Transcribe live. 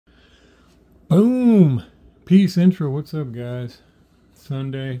Boom! Peace intro. What's up, guys?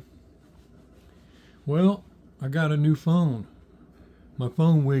 Sunday. Well, I got a new phone. My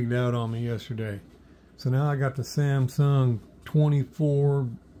phone wigged out on me yesterday. So now I got the Samsung 24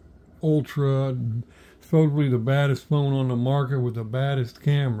 Ultra, supposedly the baddest phone on the market with the baddest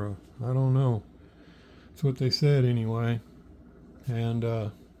camera. I don't know. That's what they said anyway. And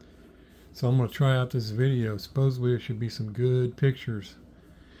so I'm going to try out this video. Supposedly it should be some good pictures.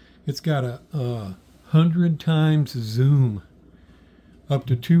 It's got a 100 times zoom, up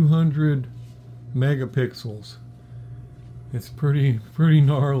to 200 megapixels. It's pretty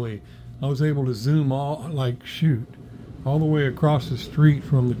gnarly. I was able to zoom all the way across the street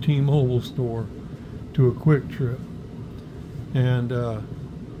from the T-Mobile store to a Quick Trip. And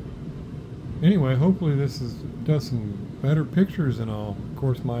anyway, hopefully this does some better pictures and all. Of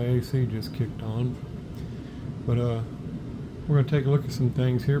course, my AC just kicked on, but we're going to take a look at some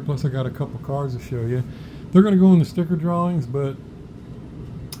things here. Plus, I got a couple cars to show you. They're going to go in the sticker drawings, but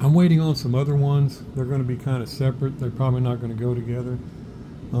I'm waiting on some other ones. They're going to be kind of separate. They're probably not going to go together.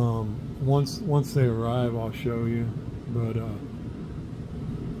 Once they arrive, I'll show you. But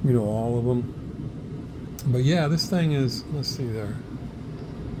you know, all of them. But yeah, this thing is. Let's see there.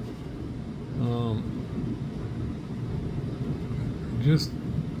 Just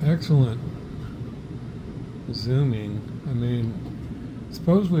excellent zooming. I mean,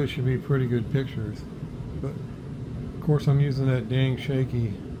 supposedly it should be pretty good pictures, but of course I'm using that dang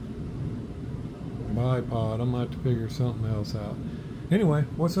shaky bipod. I'm going to have to figure something else out. Anyway,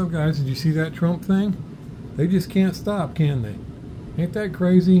 what's up, guys? Did you see that Trump thing? They just can't stop, can they? Ain't that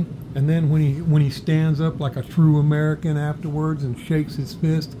crazy? And then when he stands up like a true American afterwards and shakes his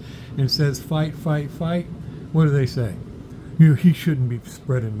fist and says fight, fight, fight, what do they say? He shouldn't be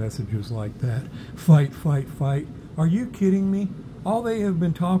spreading messages like that. Fight, fight, fight. Are you kidding me? All they have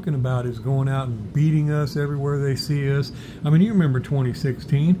been talking about is going out and beating us everywhere they see us. I mean, you remember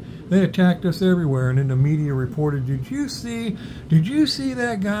 2016. They attacked us everywhere, and then the media reported, did you see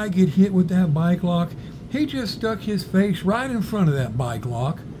that guy get hit with that bike lock? He just stuck his face right in front of that bike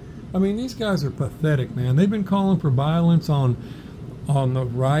lock. I mean, these guys are pathetic, man. They've been calling for violence on the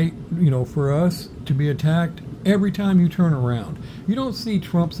right, you know, for us to be attacked every time you turn around. You don't see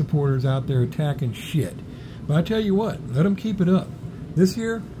Trump supporters out there attacking shit. But I tell you what, let them keep it up. This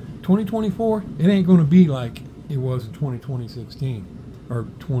year, 2024, it ain't going to be like it was in 2016 or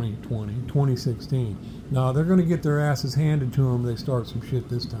 2016. No, they're going to get their asses handed to them if they start some shit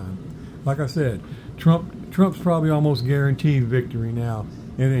this time. Like I said, Trump's probably almost guaranteed victory now.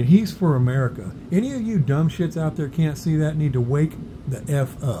 And then he's for America. Any of you dumb shits out there can't see that need to wake the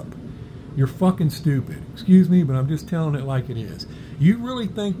F up. You're fucking stupid. Excuse me, but I'm just telling it like it is. You really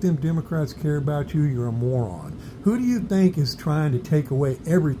think them Democrats care about you? You're a moron. Who do you think is trying to take away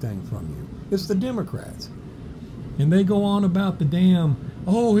everything from you? It's the Democrats. And they go on about the damn,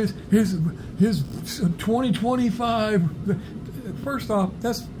 oh, his 2025. First off,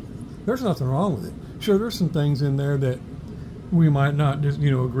 there's nothing wrong with it. Sure, there's some things in there that we might not just,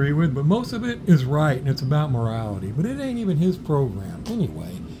 agree with, but most of it is right, and it's about morality. But it ain't even his program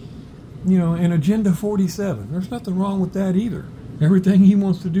anyway. And Agenda 47, there's nothing wrong with that either. Everything he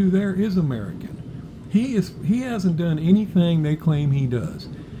wants to do there is American. He hasn't done anything they claim he does.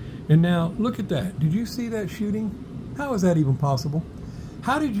 And now, look at that. Did you see that shooting? How is that even possible?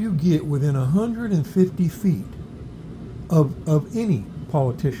 How did you get within 150 feet of any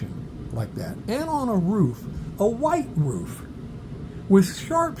politician like that? And on a roof, a white roof, with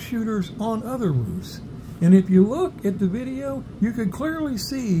sharpshooters on other roofs. And if you look at the video, you could clearly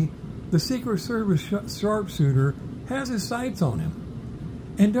see the Secret Service sharpshooter has his sights on him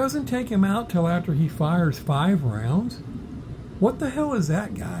and doesn't take him out till after he fires 5 rounds. What the hell is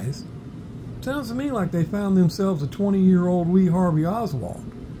that, guys? Sounds to me like they found themselves a 20-year-old Lee Harvey Oswald,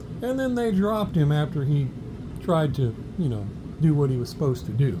 and then they dropped him after he tried to, do what he was supposed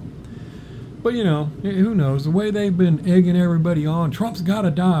to do. But, who knows? The way they've been egging everybody on, Trump's got to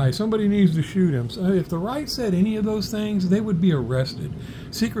die. Somebody needs to shoot him. So if the right said any of those things, they would be arrested.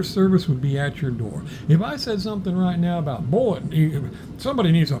 Secret Service would be at your door. If I said something right now about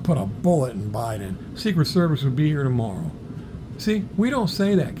somebody needs to put a bullet in Biden, Secret Service would be here tomorrow. See, we don't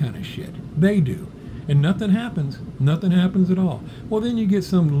say that kind of shit. They do. And nothing happens. Nothing happens at all. Well, then you get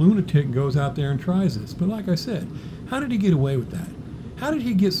some lunatic goes out there and tries this. But like I said, how did he get away with that? How did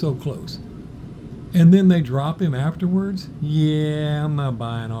he get so close? And then they drop him afterwards? Yeah, I'm not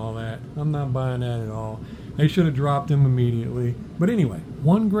buying all that. I'm not buying that at all. They should have dropped him immediately. But anyway,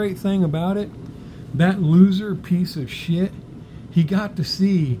 one great thing about it, that loser piece of shit, he got to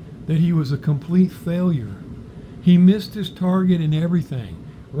see that he was a complete failure. He missed his target and everything.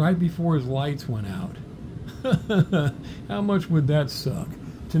 right before his lights went out. How much would that suck?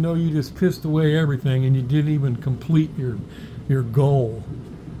 To know you just pissed away everything and you didn't even complete your goal.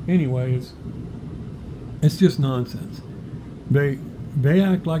 Anyway, it's just nonsense. They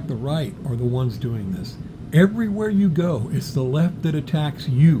act like the right are the ones doing this. Everywhere you go, it's the left that attacks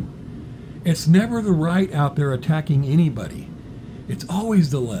you. It's never the right out there attacking anybody. It's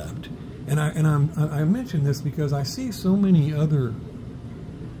always the left. And I mention this because I see so many other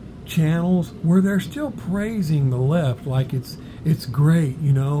channels where they're still praising the left like it's great,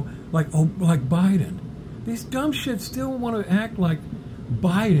 you know, like Biden. These dumb shits still want to act like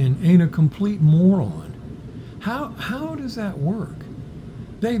Biden ain't a complete moron. How does that work?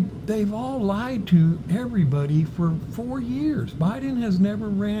 They've all lied to everybody for 4 years. Biden has never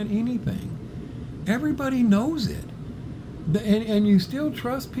ran anything. Everybody knows it. And you still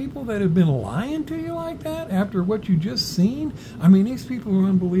trust people that have been lying to you like that after what you just seen? I mean, these people are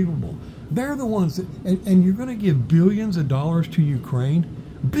unbelievable. They're the ones that, and you're going to give billions of dollars to Ukraine?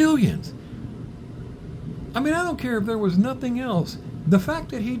 Billions! I mean, I don't care if there was nothing else. The fact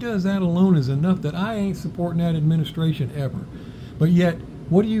that he does that alone is enough that I ain't supporting that administration ever. But yet,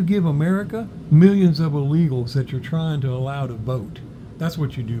 what do you give America? Millions of illegals that you're trying to allow to vote. That's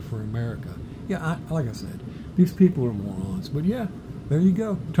what you do for America. Yeah, like I said, these people are morons. But yeah, there you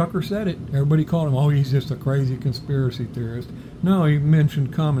go. Tucker said it. Everybody called him, oh, he's just a crazy conspiracy theorist. No, he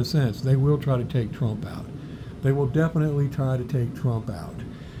mentioned common sense. They will try to take Trump out. They will definitely try to take Trump out.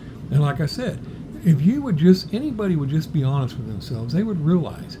 And like I said, if anybody would just be honest with themselves, they would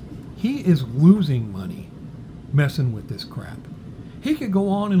realize he is losing money messing with this crap. He could go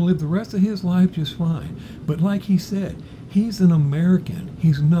on and live the rest of his life just fine. But like he said, he's an American.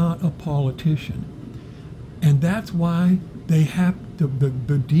 He's not a politician. And that's why they have the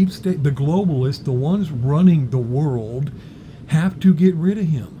deep state, the globalists, the ones running the world, have to get rid of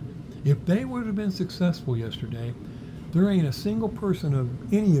him. If they would have been successful yesterday, there ain't a single person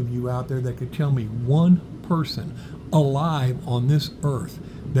of any of you out there that could tell me one person alive on this earth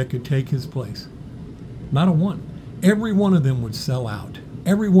that could take his place. Not a one. Every one of them would sell out.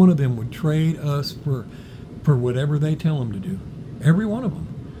 Every one of them would trade us for whatever they tell them to do. Every one of them.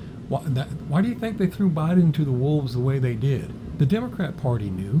 Why do you think they threw Biden to the wolves the way they did? The Democrat Party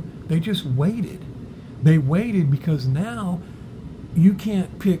knew. They just waited. They waited because now you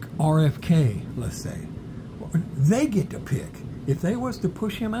can't pick RFK, let's say. They get to pick. If they was to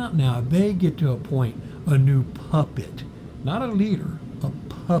push him out now, they get to appoint a new puppet. Not a leader, a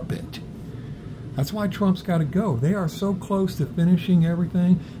puppet. That's why Trump's got to go. They are so close to finishing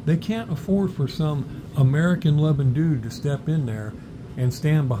everything, they can't afford for some American-loving dude to step in there and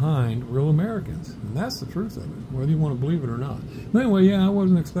stand behind real Americans. And that's the truth of it, whether you want to believe it or not. But anyway, yeah, I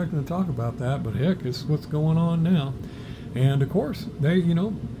wasn't expecting to talk about that, but heck, it's what's going on now. And of course, they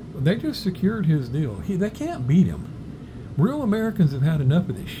just secured his deal. They can't beat him. Real Americans have had enough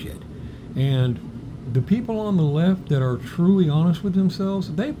of this shit. And the people on the left that are truly honest with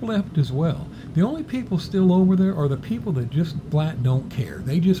themselves, they've left as well. The only people still over there are the people that just flat don't care.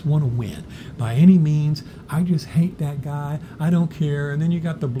 They just want to win. By any means, I just hate that guy. I don't care. And then you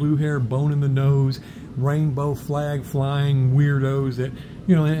got the blue hair, bone in the nose, rainbow flag flying weirdos that,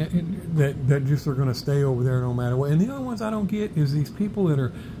 you know, that just are going to stay over there no matter what. And the other ones I don't get is these people that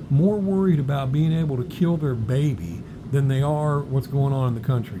are more worried about being able to kill their baby than they are what's going on in the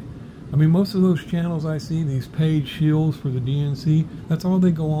country. I mean, most of those channels I see, these paid shills for the DNC, that's all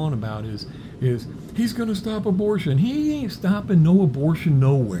they go on about is he's going to stop abortion. He ain't stopping no abortion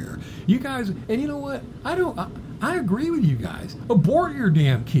nowhere. You guys, and you know what? I agree with you guys. Abort your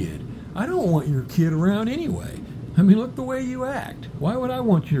damn kid. I don't want your kid around anyway. I mean, look the way you act. Why would I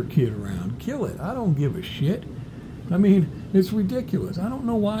want your kid around? Kill it. I don't give a shit. I mean, it's ridiculous. I don't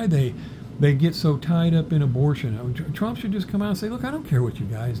know why they get so tied up in abortion. Trump should just come out and say, look, I don't care what you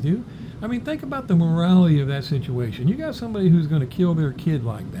guys do. I mean, think about the morality of that situation. You got somebody who's going to kill their kid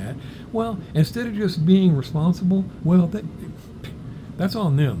like that. Well, instead of just being responsible, well, that's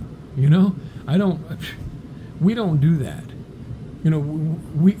on them. You know, we don't do that. You know,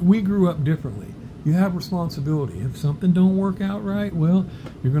 we grew up differently. You have responsibility. If something don't work out right, well,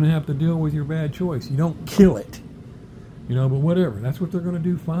 you're going to have to deal with your bad choice. You don't kill it. You know, but whatever. That's what they're going to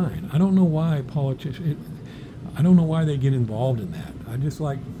do. Fine. I don't know why I don't know why they get involved in that. I just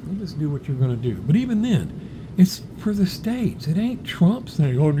do what you're going to do. But even then, it's for the states. It ain't Trump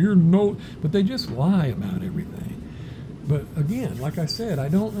saying, oh, you're no, but they just lie about everything. But again, like I said, I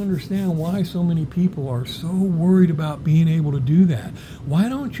don't understand why so many people are so worried about being able to do that. Why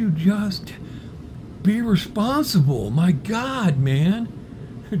don't you just be responsible? My God, man.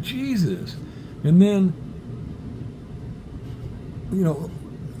 Jesus. And then, you know,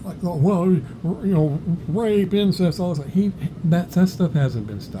 like, oh, well, you know, rape, incest, all this. That stuff hasn't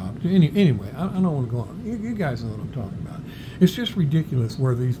been stopped. Anyway, I don't want to go on. You guys know what I'm talking about. It's just ridiculous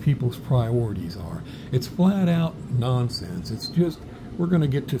where these people's priorities are. It's flat out nonsense. It's just, we're going to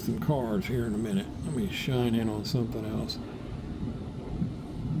get to some cars here in a minute. Let me shine in on something else.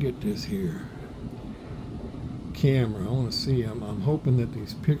 Get this here. Camera. I want to see. I'm hoping that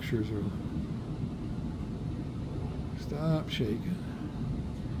these pictures are... Stop shaking.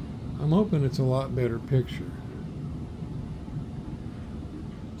 I'm hoping it's a lot better picture.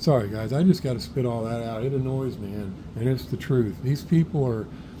 Sorry guys, I just got to spit all that out. It annoys me, and it's the truth. These people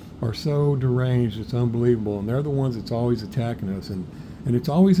are so deranged, it's unbelievable, and they're the ones that's always attacking us, and it's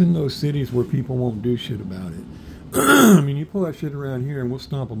always in those cities where people won't do shit about it. I mean, you pull that shit around here and we'll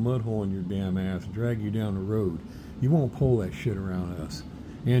stomp a mud hole in your damn ass and drag you down the road. You won't pull that shit around us.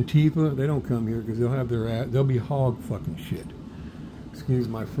 Antifa, they don't come here because they'll have their ass, they'll be hog fucking shit. Excuse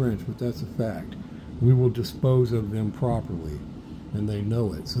my French, but that's a fact. We will dispose of them properly, and they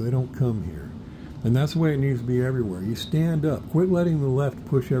know it, so they don't come here. And that's the way it needs to be everywhere. You stand up. Quit letting the left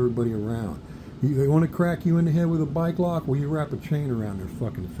push everybody around. They want to crack you in the head with a bike lock, well, you wrap a chain around their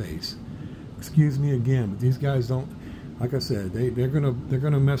fucking face. Excuse me again, but these guys don't, like I said, they're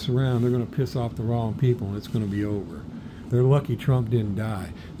gonna mess around. They're gonna piss off the wrong people, and it's gonna be over. They're lucky Trump didn't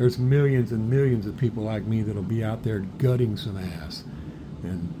die. There's millions and millions of people like me that'll be out there gutting some ass.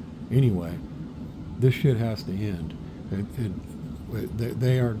 And anyway, this shit has to end.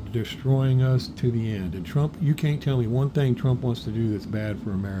 They are destroying us to the end. And Trump, you can't tell me one thing Trump wants to do that's bad for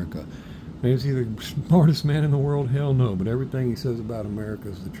America. Is he the smartest man in the world? Hell no. But everything he says about America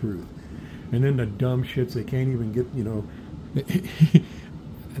is the truth. And then the dumb shits they can't even get, you know.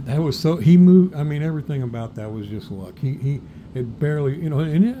 That was so, he moved, I mean, everything about that was just luck. It barely, you know,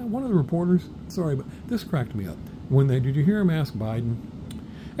 and one of the reporters, sorry, but this cracked me up. Did you hear him ask Biden?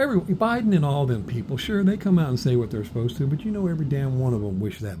 Biden and all them people, sure, they come out and say what they're supposed to, but you know every damn one of them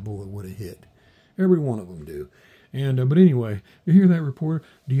wish that bullet would have hit. Every one of them do. And but anyway, you hear that reporter?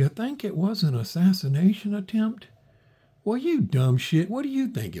 Do you think it was an assassination attempt? Well, you dumb shit. What do you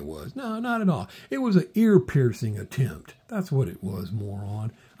think it was? No, not at all. It was an ear-piercing attempt. That's what it was,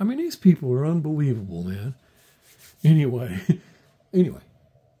 moron. I mean, these people are unbelievable, man. Anyway.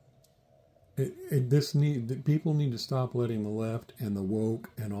 People need to stop letting the left and the woke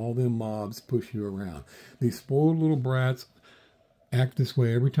and all them mobs push you around. These spoiled little brats act this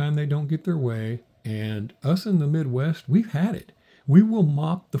way every time they don't get their way. And us in the Midwest, we've had it. We will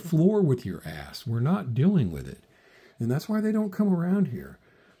mop the floor with your ass. We're not dealing with it. And that's why they don't come around here.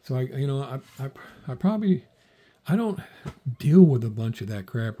 So I don't deal with a bunch of that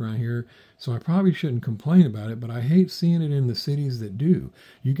crap around here, so I probably shouldn't complain about it, but I hate seeing it in the cities that do.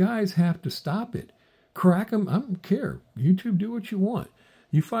 You guys have to stop it. Crack them. I don't care. YouTube, do what you want.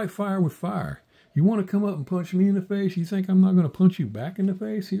 You fight fire with fire. You want to come up and punch me in the face? You think I'm not going to punch you back in the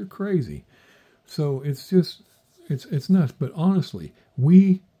face? You're crazy. So it's just, it's nuts. But honestly,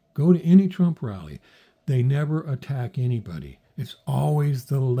 we go to any Trump rally. They never attack anybody. It's always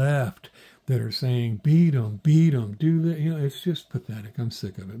the left that are saying, beat them, do that. You know, it's just pathetic. I'm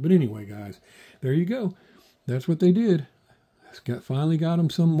sick of it. But anyway, guys, there you go. That's what they did. Finally got them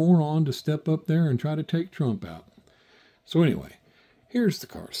some moron to step up there and try to take Trump out. So anyway, here's the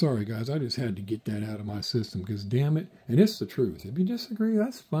car. Sorry, guys. I just had to get that out of my system because, damn it, and it's the truth. If you disagree,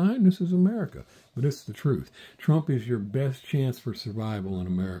 that's fine. This is America. But it's the truth. Trump is your best chance for survival in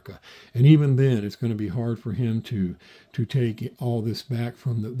America. And even then, it's going to be hard for him to take all this back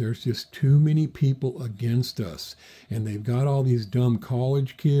from there's just too many people against us. And they've got all these dumb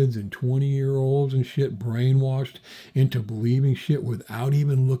college kids and 20-year-olds and shit brainwashed into believing shit without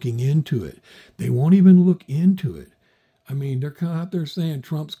even looking into it. They won't even look into it. I mean, they're out there saying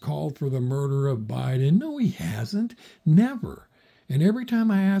Trump's called for the murder of Biden. No, he hasn't. Never. And every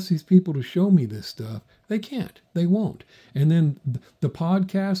time I ask these people to show me this stuff, they can't. They won't. And then the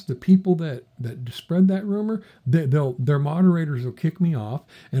podcast, the people that spread that rumor, their moderators will kick me off.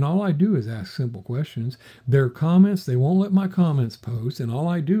 And all I do is ask simple questions. Their comments, they won't let my comments post. And all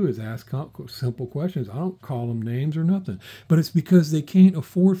I do is ask simple questions. I don't call them names or nothing. But it's because they can't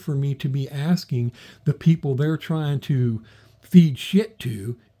afford for me to be asking the people they're trying to feed shit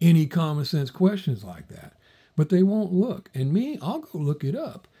to any common sense questions like that. But they won't look. And me, I'll go look it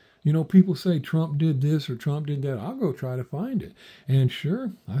up. You know, people say Trump did this or Trump did that. I'll go try to find it. And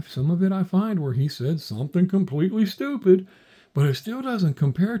sure, some of it I find where he said something completely stupid. But it still doesn't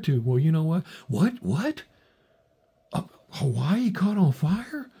compare to, well, you know what? What? Hawaii caught on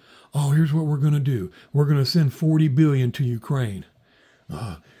fire? Oh, here's what we're going to do. We're going to send $40 billion to Ukraine.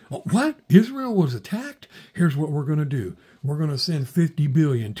 Oh, what? Israel was attacked? Here's what we're going to do. We're going to send 50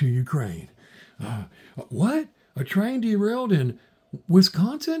 billion to Ukraine. What? A train derailed in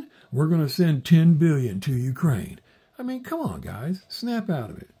Wisconsin? We're going to send 10 billion to Ukraine. I mean, come on, guys. Snap out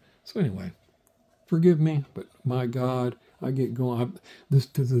of it. So anyway, forgive me, but my God, I get going.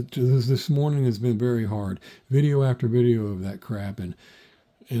 This morning has been very hard. Video after video of that crap and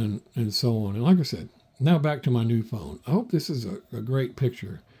so on. And like I said, now back to my new phone. I hope this is a great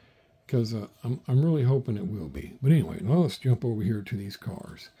picture, because I'm really hoping it will be. But anyway, now let's jump over here to these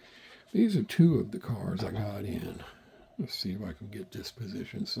cars. These are two of the cars I got in. Let's see if I can get this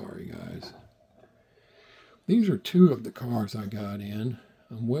position. Sorry, guys. These are two of the cars I got in.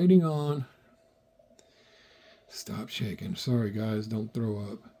 I'm waiting on... Stop shaking. Sorry, guys. Don't throw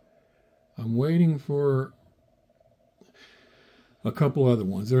up. I'm waiting for a couple other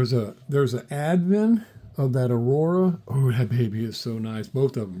ones. There's an Advent of that Aurora. Oh, that baby is so nice.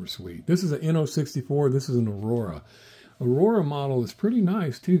 Both of them are sweet. This is an Inno64. This is an Aurora. Aurora model is pretty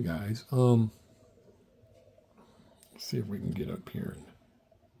nice too, guys. Let's see if we can get up here.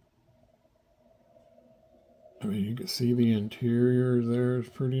 I mean, you can see the interior there is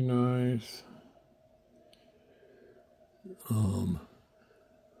pretty nice.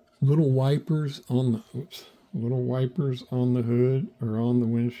 Little wipers on the little wipers on the hood or on the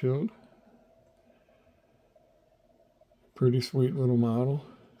windshield. Pretty sweet little model.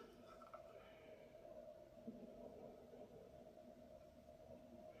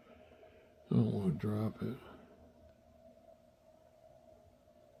 I don't want to drop it.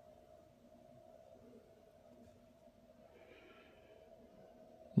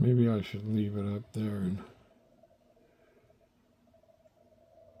 Maybe I should leave it up there and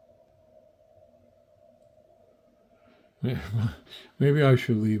maybe I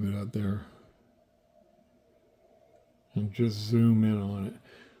should leave it up there and just zoom in on it.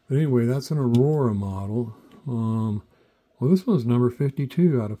 But anyway, that's an Aurora model. Well, this one's number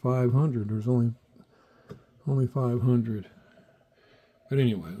 52 out of 500. There's only 500. But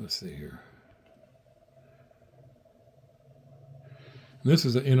anyway, let's see here. This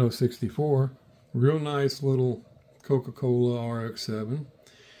is an Inno64. Real nice little Coca-Cola RX7.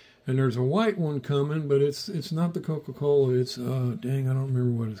 And there's a white one coming, but it's not the Coca-Cola. It's, dang, I don't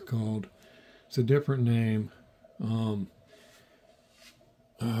remember what it's called. It's a different name. Oh,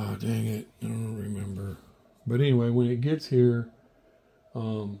 dang it. I don't remember. But anyway, when it gets here,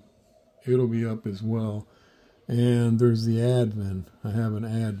 it'll be up as well. And there's the Advent. I have an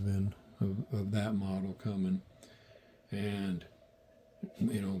Advent of that model coming. And,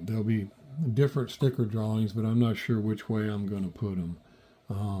 you know, there'll be different sticker drawings, but I'm not sure which way I'm going to put them.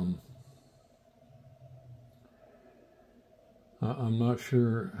 I'm not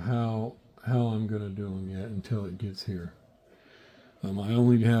sure how I'm going to do them yet until it gets here. I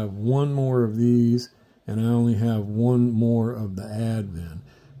only have one more of these, and I only have one more of the Advent.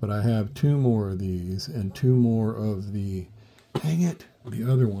 But I have two more of these and two more of the, dang it, the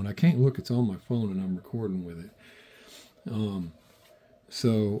other one. I can't look, it's on my phone and I'm recording with it.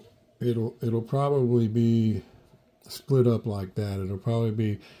 So it'll probably be split up like that. It'll probably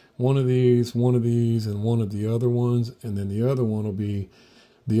be one of these, and one of the other ones, and then the other one will be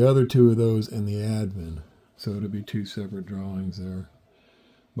the other two of those and the Advent. So it'll be two separate drawings there.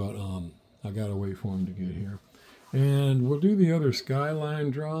 But I gotta wait for them to get here. And we'll do the other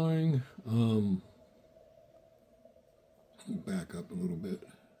skyline drawing. Back up a little bit.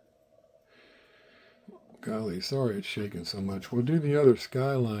 Golly, sorry it's shaking so much. We'll do the other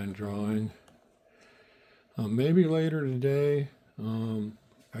skyline drawing. Maybe later today.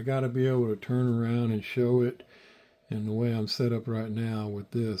 I got to be able to turn around and show it. And the way I'm set up right now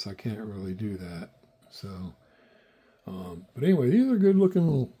with this, I can't really do that. So, but anyway, these are good looking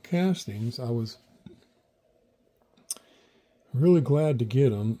little castings. I was really glad to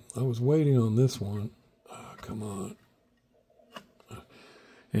get them. I was waiting on this one. Oh, come on.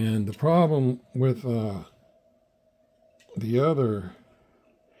 And the problem with the other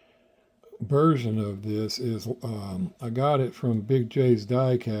version of this is I got it from Big J's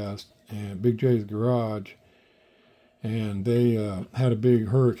Diecast and Big J's Garage, and they had a big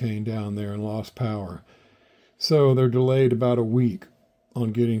hurricane down there and lost power. So they're delayed about a week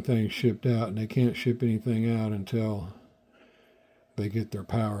on getting things shipped out, and they can't ship anything out until they get their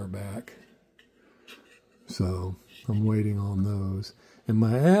power back. So I'm waiting on those. And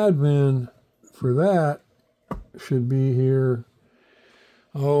my Advent for that should be here,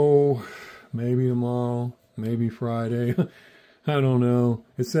 oh, maybe tomorrow, maybe Friday. I don't know.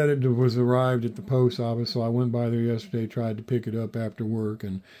 It said it was arrived at the post office, so I went by there yesterday, tried to pick it up after work,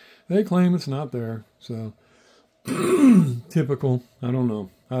 and they claim it's not there. So, typical. I don't know.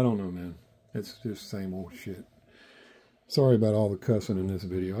 I don't know, man. It's just same old shit. Sorry about all the cussing in this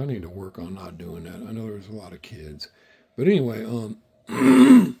video. I need to work on not doing that. I know there's a lot of kids. But anyway,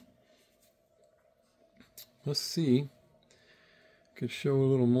 let's see. Could show a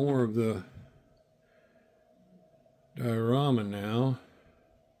little more of the diorama now.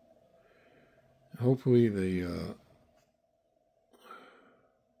 Hopefully the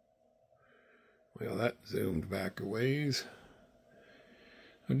well, that zoomed back a ways.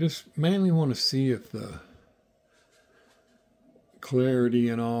 I just mainly want to see if the clarity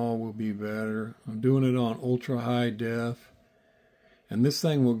and all will be better. I'm doing it on ultra high def, and this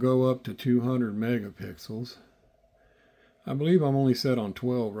thing will go up to 200 megapixels. I believe I'm only set on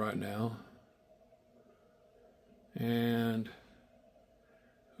 12 right now. And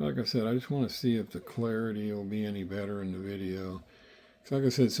like I said, I just want to see if the clarity will be any better in the video. Like I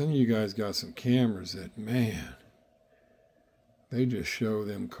said, some of you guys got some cameras that, man, they just show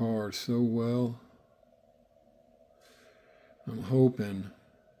them cars so well. I'm hoping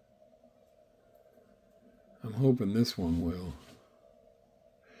this one will.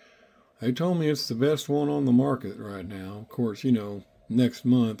 They told me it's the best one on the market right now. Of course, you know, next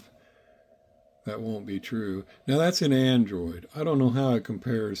month that won't be true. Now that's in Android. I don't know how it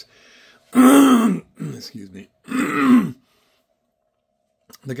compares. Excuse me.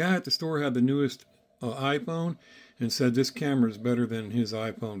 The guy at the store had the newest iPhone and said this camera is better than his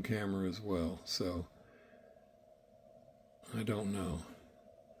iPhone camera as well. So, I don't know.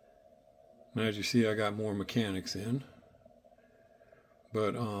 And as you see, I got more mechanics in.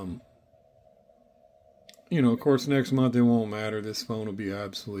 But, you know, of course, next month it won't matter. This phone will be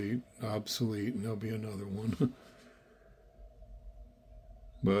obsolete, and there'll be another one.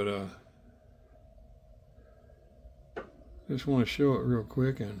 But, just want to show it real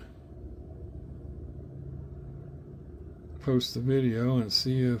quick and post the video and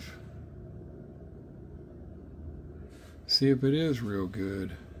see if it is real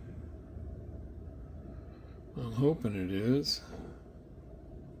good. I'm hoping it is.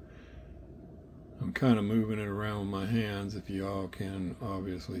 I'm kind of moving it around with my hands, if y'all can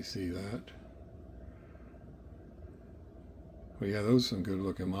obviously see that. But yeah, those are some good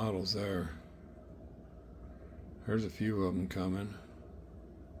looking models there. There's a few of them coming.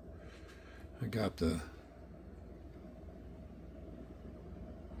 I got the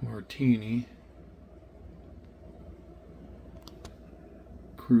Martini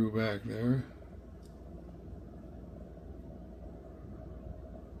crew back there.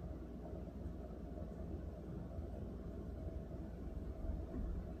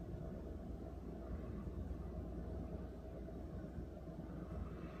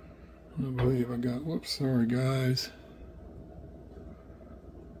 I believe I got, whoops, sorry guys.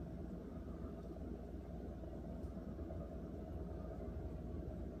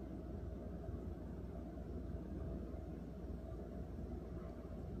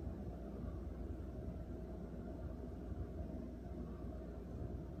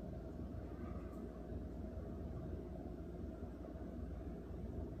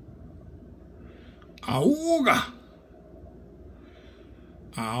 Auga!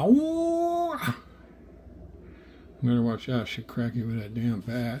 Ow! Better watch out, she'll crack you with that damn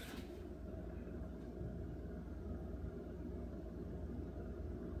bat.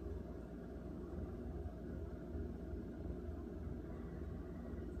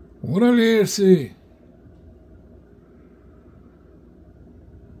 What do you see?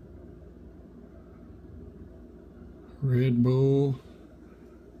 Red Bull.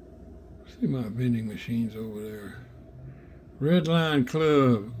 See my vending machines over there. Red Line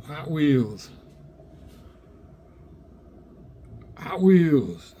Club, Hot Wheels. Hot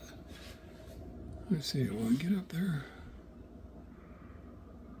Wheels. Let's see, will I get up there?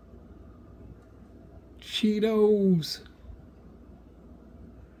 Cheetos.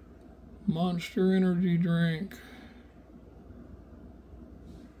 Monster Energy drink.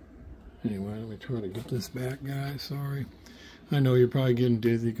 Anyway, let me try to get this back, guys. Sorry. I know you're probably getting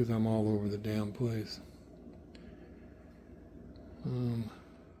dizzy because I'm all over the damn place.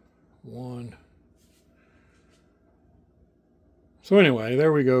 One. So anyway,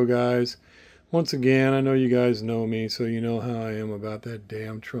 there we go, guys. Once again, I know you guys know me, so you know how I am about that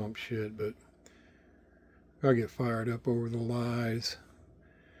damn Trump shit, but I get fired up over the lies.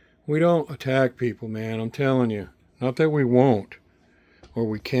 We don't attack people, man, I'm telling you. Not that we won't, or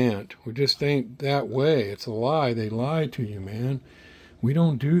we can't. We just ain't that way. It's a lie. They lie to you, man. We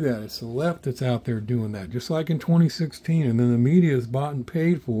don't do that. It's the left that's out there doing that. Just like in 2016. And then the media is bought and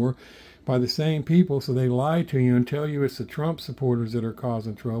paid for by the same people. So they lie to you and tell you it's the Trump supporters that are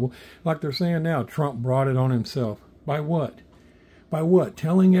causing trouble. Like they're saying now, Trump brought it on himself. By what? By what?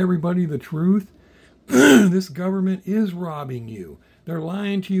 Telling everybody the truth? This government is robbing you. They're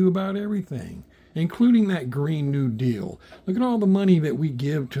lying to you about everything, including that Green New Deal. Look at all the money that we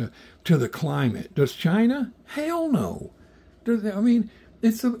give to the climate. Does China? Hell no. I mean,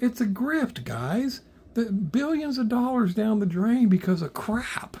 it's a grift, guys. The billions of dollars down the drain because of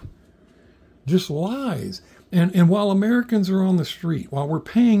crap. Just lies. And while Americans are on the street, while we're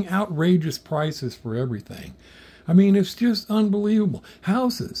paying outrageous prices for everything, I mean, it's just unbelievable.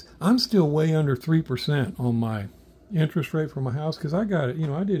 Houses, I'm still way under 3% on my interest rate for my house because I got it, you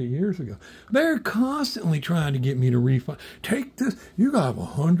know, I did it years ago. They're constantly trying to get me to refund. Take this, you got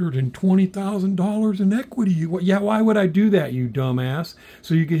 $120,000 in equity. Yeah, why would I do that, you dumbass?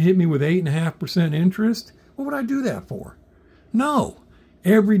 So you could hit me with 8.5% interest? What would I do that for? No.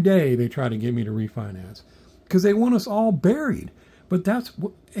 Every day they try to get me to refinance because they want us all buried. But that's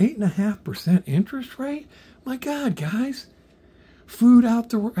 8.5% interest rate? My God, guys. Food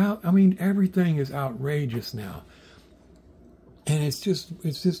out, I mean, everything is outrageous now. And it's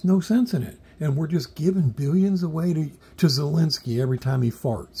just no sense in it. And we're just giving billions away to Zelensky every time he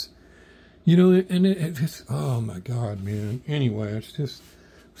farts. You know, and it's, oh my God, man. Anyway, it's just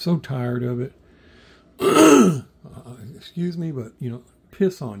so tired of it. Excuse me, but, you know,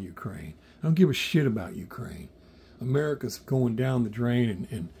 piss on Ukraine. I don't give a shit about Ukraine. America's going down the drain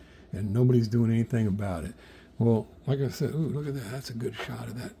and nobody's doing anything about it. Well, like I said, ooh, look at that. That's a good shot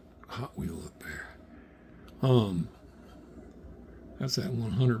of that Hot Wheel up there. That's that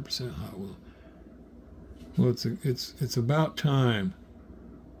 100% Hot Wheel. Well, it's about time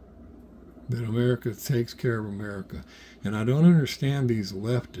that America takes care of America. And I don't understand these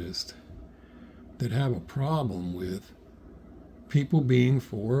leftists that have a problem with people being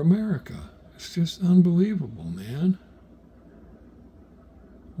for America. It's just unbelievable, man.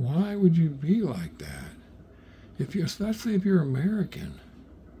 Why would you be like that? Especially if you're American.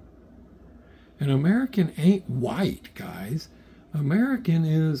 And American ain't white, guys. American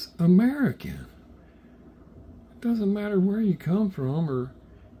is American. It doesn't matter where you come from or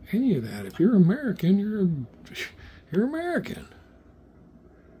any of that. If you're American, you're American.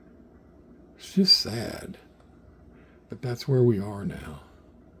 It's just sad. But that's where we are now.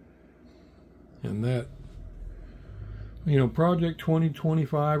 And that, you know, Project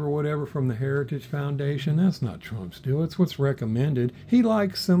 2025 or whatever from the Heritage Foundation, that's not Trump's deal. It's what's recommended. He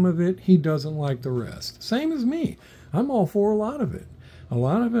likes some of it. He doesn't like the rest. Same as me. I'm all for a lot of it. A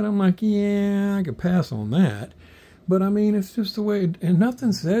lot of it, I'm like, yeah, I could pass on that. But, I mean, it's just the way, and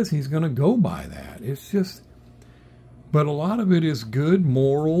nothing says he's going to go by that. It's just, but a lot of it is good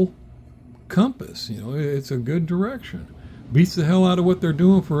moral compass. You know, it's a good direction. Beats the hell out of what they're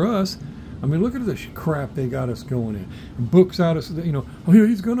doing for us. I mean, look at the crap they got us going in. Books out of, you know, oh,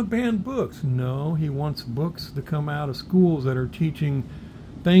 he's going to ban books. No, he wants books to come out of schools that are teaching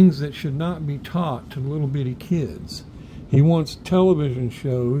things that should not be taught to little bitty kids. He wants television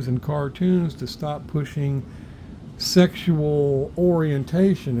shows and cartoons to stop pushing sexual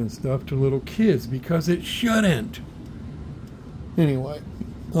orientation and stuff to little kids because it shouldn't. Anyway,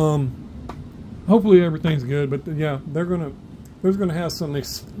 hopefully everything's good, but yeah, they're gonna have some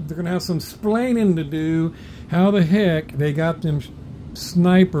explaining to do how the heck they got them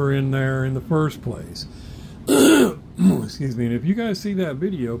sniper in there in the first place. Excuse me. And if you guys see that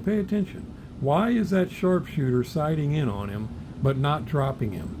video, pay attention. Why is that sharpshooter sighting in on him but not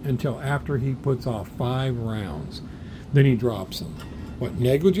dropping him until after he puts off 5 rounds? Then he drops them. What,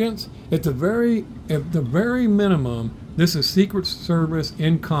 negligence? At the very minimum, this is Secret Service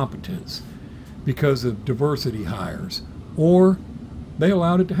incompetence because of diversity hires. Or they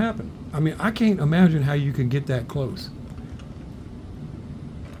allowed it to happen. I mean, I can't imagine how you could get that close.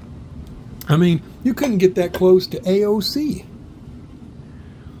 I mean, you couldn't get that close to AOC.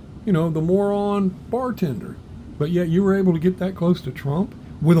 You know, the moron bartender. But yet you were able to get that close to Trump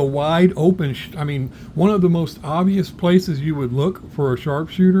with a wide open... I mean, one of the most obvious places you would look for a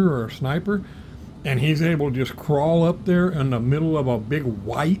sharpshooter or a sniper, and he's able to just crawl up there in the middle of a big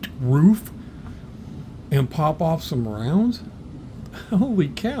white roof and pop off some rounds? Holy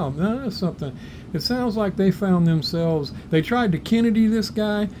cow, that's something. It sounds like they found themselves, they tried to Kennedy this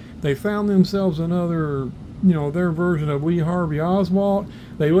guy, they found themselves another, you know, their version of Lee Harvey Oswald.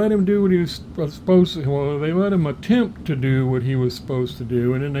 They let him do what he was supposed to, well, they let him attempt to do what he was supposed to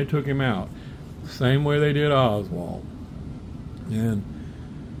do, and then they took him out. Same way they did Oswald. And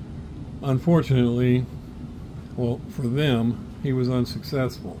unfortunately, well, for them, he was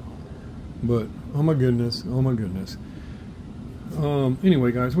unsuccessful. But, oh my goodness,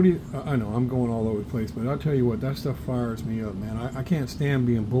 Anyway, guys, what do you? I know I'm going all over the place, but I'll tell you what, that stuff fires me up, man. I can't stand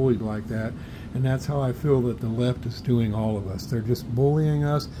being bullied like that, and that's how I feel that the left is doing all of us. They're just bullying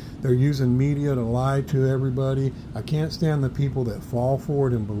us. They're using media to lie to everybody. I can't stand the people that fall for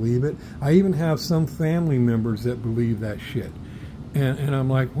it and believe it. I even have some family members that believe that shit, and I'm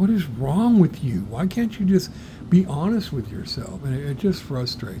like, what is wrong with you? Why can't you just be honest with yourself? And it just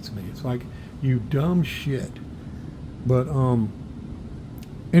frustrates me. It's like, you dumb shit. But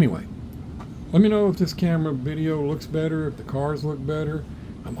anyway, let me know if this camera video looks better, if the cars look better.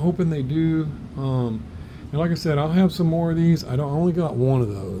 I'm hoping they do. And like I said, I'll have some more of these. I only got one of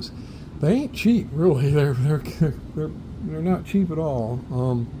those. They ain't cheap, really. They're not cheap at all.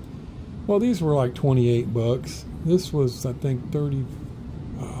 Well, these were like 28 bucks. This was, I think, 30.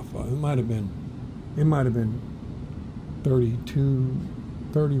 It might have been 32,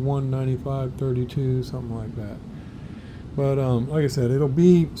 31.95, 32, something like that. But like I said, it'll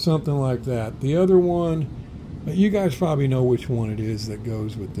be something like that. The other one, you guys probably know which one it is that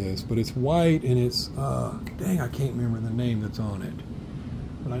goes with this, but it's white and it's dang, I can't remember the name that's on it,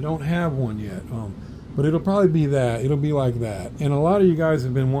 but I don't have one yet. But it'll probably be that. It'll be like that. And a lot of you guys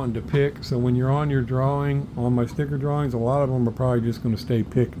have been wanting to pick, so when you're on your drawing, on my sticker drawings, a lot of them are probably just going to stay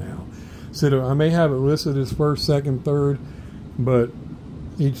pick now. So I may have it listed as first, second, third, but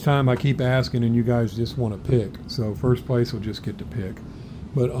each time I keep asking and you guys just want to pick. So first place will just get to pick.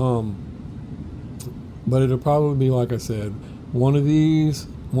 But it'll probably be, like I said, one of these,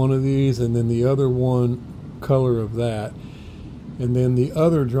 and then the other one color of that. And then the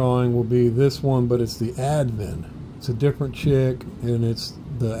other drawing will be this one, but it's the Advent. It's a different chick, and it's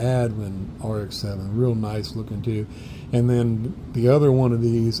the Advent RX7. Real nice looking too. And then the other one of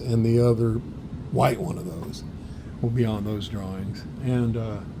these and the other white one of those will be on those drawings. And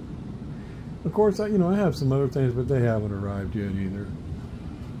of course, I have some other things, but they haven't arrived yet either.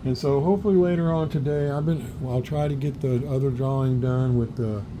 And so hopefully later on today, I'll try to get the other drawing done with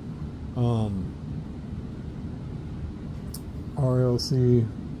the RLC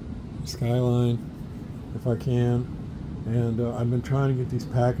Skyline, if I can. And I've been trying to get these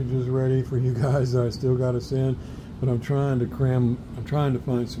packages ready for you guys that I still got to send, but I'm trying to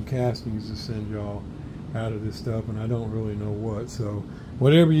find some castings to send y'all out of this stuff, and I don't really know what. So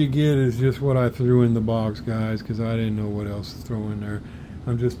whatever you get is just what I threw in the box, guys, because I didn't know what else to throw in there.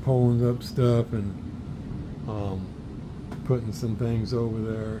 I'm just pulling up stuff and putting some things over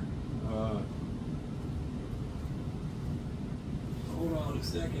there. Hold on a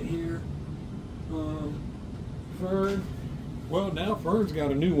second here. Fern. Well, now Fern's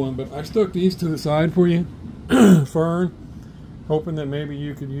got a new one, but I stuck these to the side for you. Fern, hoping that maybe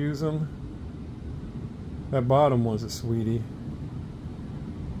you could use them. That bottom one's a sweetie.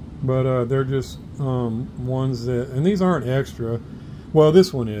 But they're just ones that, and these aren't extra. Well,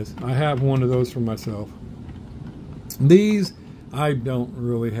 this one is. I have one of those for myself. These, I don't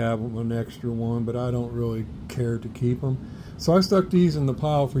really have an extra one, but I don't really care to keep them. So I stuck these in the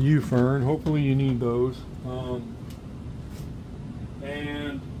pile for you, Fern. Hopefully you need those.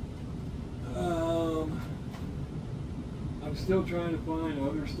 I'm still trying to find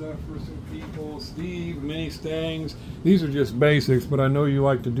other stuff for some people. Steve, Mini Stangs. These are just basics, but I know you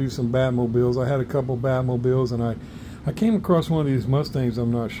like to do some Batmobiles. I had a couple Batmobiles, and I came across one of these Mustangs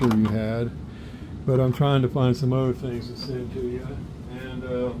I'm not sure you had, but I'm trying to find some other things to send to you. And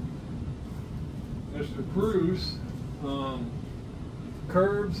Mr. Bruce,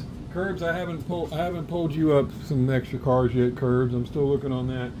 Curbs, I haven't pulled you up some extra cars yet, Curbs. I'm still looking on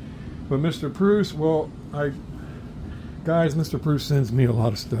that. But Mr. Bruce, well, guys, Mr. Bruce sends me a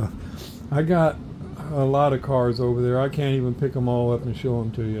lot of stuff. I got a lot of cars over there. I can't even pick them all up and show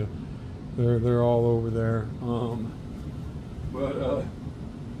them to you. They're all over there. But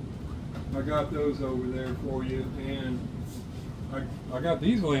I got those over there for you, and I got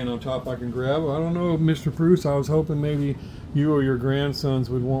these laying on top I can grab. I don't know, Mr. Bruce, I was hoping maybe you or your grandsons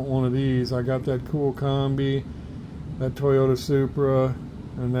would want one of these. I got that cool Combi, that Toyota Supra,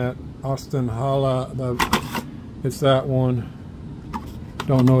 and that Austin Hala. It's that one.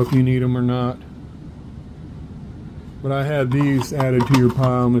 Don't know if you need them or not. But I had these added to your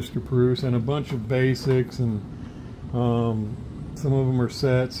pile, Mr. Bruce, and a bunch of basics, and some of them are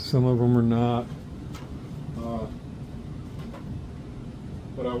sets, some of them are not.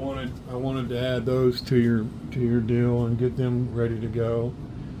 But I wanted to add those to your deal and get them ready to go.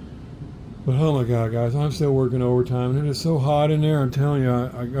 But oh my God, guys, I'm still working overtime, and it is so hot in there. I'm telling you,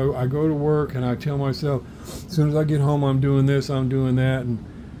 I go to work and I tell myself, as soon as I get home, I'm doing this, I'm doing that, and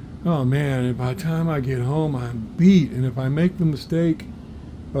oh man, and by the time I get home, I'm beat. And if I make the mistake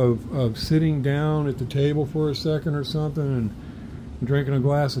of sitting down at the table for a second or something, and drinking a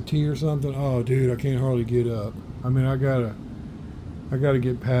glass of tea or something. Oh, dude, I can't hardly get up. I mean, I gotta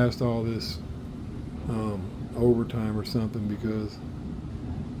get past all this overtime or something, because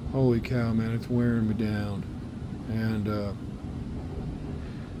holy cow, man, it's wearing me down. And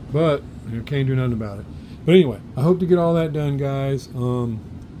but you can't do nothing about it. But anyway, I hope to get all that done, guys.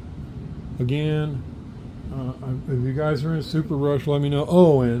 Again, if you guys are in a super rush, let me know.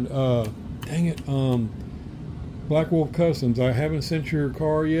 Oh, and dang it, Black Wolf Customs, I haven't sent your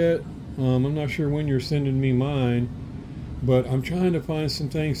car yet. I'm not sure when you're sending me mine, but I'm trying to find some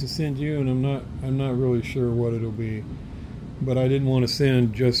things to send you, and I'm not really sure what it'll be. But I didn't want to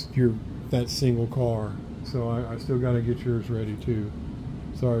send just that single car, so I still got to get yours ready too.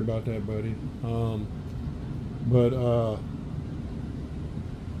 Sorry about that, buddy.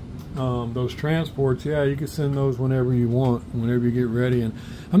 Those transports, yeah, you can send those whenever you want, whenever you get ready. And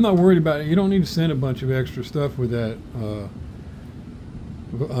I'm not worried about it. You don't need to send a bunch of extra stuff with that.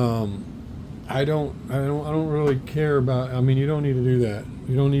 I don't really care about. I mean, you don't need to do that.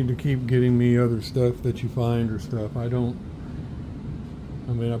 You don't need to keep getting me other stuff that you find or stuff. I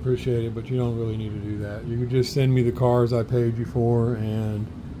mean, I appreciate it, but you don't really need to do that. You can just send me the cars I paid you for, and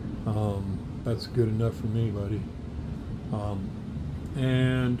that's good enough for me, buddy.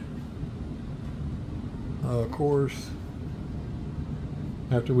 Of course,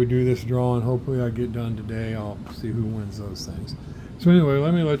 after we do this drawing, hopefully I get done today, I'll see who wins those things. So anyway,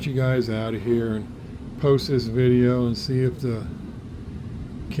 let me let you guys out of here and post this video and see if the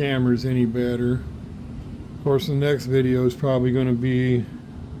camera's any better. Of course, the next video is probably going to be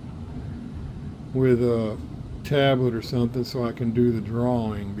with a tablet or something, so I can do the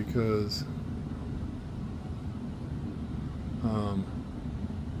drawing, because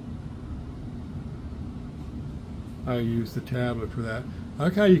I use the tablet for that. I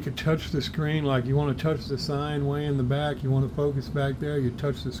like how you could touch the screen, like you want to touch the sign way in the back, you want to focus back there, you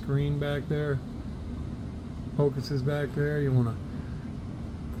touch the screen back there, focuses back there. You want to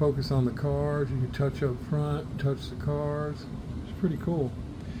focus on the cars, you can touch up front, touch the cars. It's pretty cool.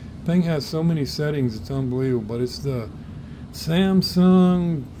 Thing has so many settings, it's unbelievable. But it's the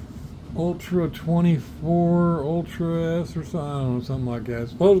Samsung Ultra 24 Ultra S or something, I don't know, something like that.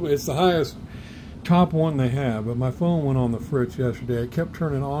 Supposedly it's the highest top one they have, but my phone went on the fritz yesterday. It kept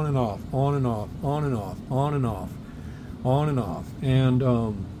turning on and off, on and off, on and off, on and off, on and off. And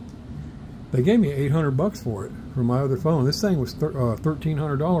they gave me $800 for it for my other phone. This thing was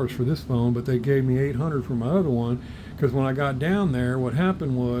 $1,300 for this phone, but they gave me $800 for my other one, because when I got down there, what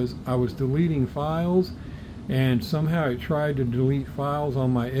happened was I was deleting files, and somehow it tried to delete files on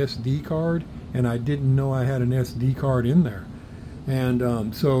my SD card, and I didn't know I had an SD card in there.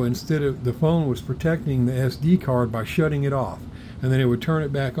 And so instead of, the phone was protecting the SD card by shutting it off, and then it would turn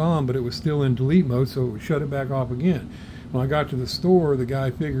it back on, but it was still in delete mode, so it would shut it back off again. When I got to the store, the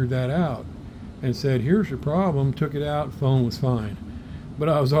guy figured that out and said, here's your problem, took it out, phone was fine. But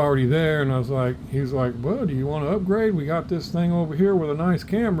I was already there, and I was like, he was like, well, do you want to upgrade? We got this thing over here with a nice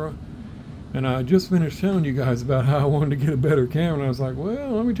camera. And I just finished telling you guys about how I wanted to get a better camera, and I was like, well,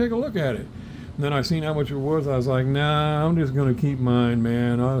 let me take a look at it. And then I seen how much it was. I was like, nah, I'm just going to keep mine,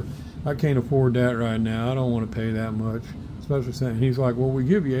 man. I can't afford that right now. I don't want to pay that much. Especially saying, he's like, well, we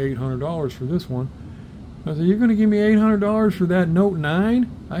give you $800 for this one. I said, you're going to give me $800 for that Note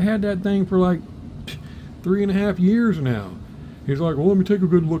 9? I had that thing for like 3.5 years now. He's like, well, let me take a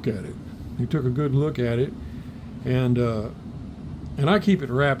good look at it. He took a good look at it, and I keep it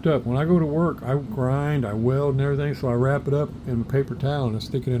wrapped up. When I go to work, I grind, I weld and everything, so I wrap it up in a paper towel and I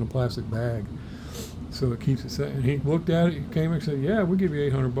stick it in a plastic bag, so it keeps it safe. And he looked at it, he came and said, yeah, we'll give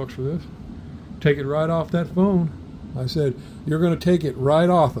you $800 for this. Take it right off that phone. I said, you're going to take it right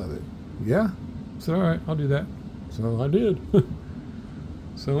off of it? Yeah. So all right, I'll do that. So I did.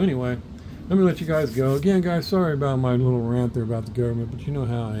 So anyway, let me let you guys go. Again, guys, sorry about my little rant there about the government, but you know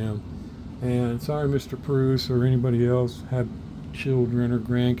how I am. And sorry, Mr. Bruce or anybody else had children or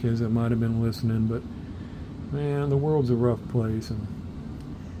grandkids that might have been listening, but man, the world's a rough place, and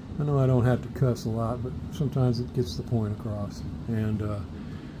I know I don't have to cuss a lot, but sometimes it gets the point across. And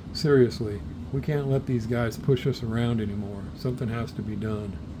seriously, we can't let these guys push us around anymore. Something has to be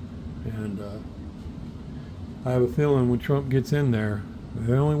done. And I have a feeling when Trump gets in there,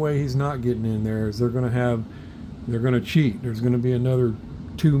 the only way he's not getting in there is they're going to cheat. There's going to be another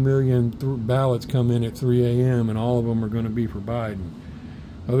 2 million ballots come in at 3 a.m. and all of them are going to be for Biden.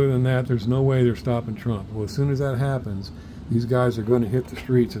 Other than that, there's no way they're stopping Trump. Well, as soon as that happens, these guys are going to hit the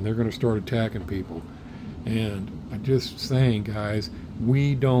streets and they're going to start attacking people. And I'm just saying, guys,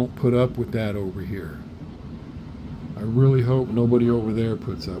 we don't put up with that over here. I really hope nobody over there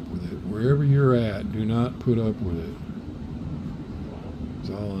puts up with it. Wherever you're at, do not put up with it. That's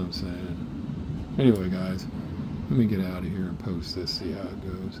all I'm saying. Anyway, guys, let me get out of here and post this, see how it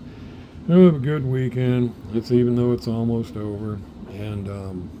goes. Have a good weekend. Even though it's almost over. And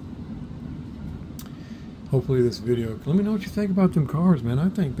hopefully this video, let me know what you think about them cars, man. I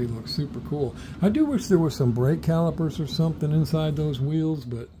think they look super cool. I do wish there was some brake calipers or something inside those wheels,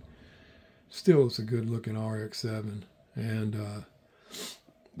 but still it's a good looking RX7. And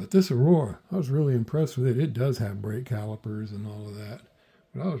but this Aurora, I was really impressed with it. It does have brake calipers and all of that,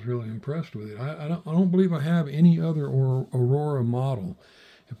 but I was really impressed with it. I don't believe I have any other Aurora model.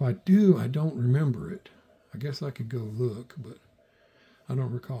 If I do, I don't remember it. I guess I could go look, but I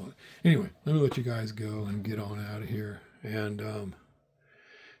don't recall it. Anyway, let me let you guys go and get on out of here. And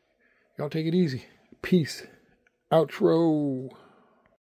y'all take it easy. Peace. Outro.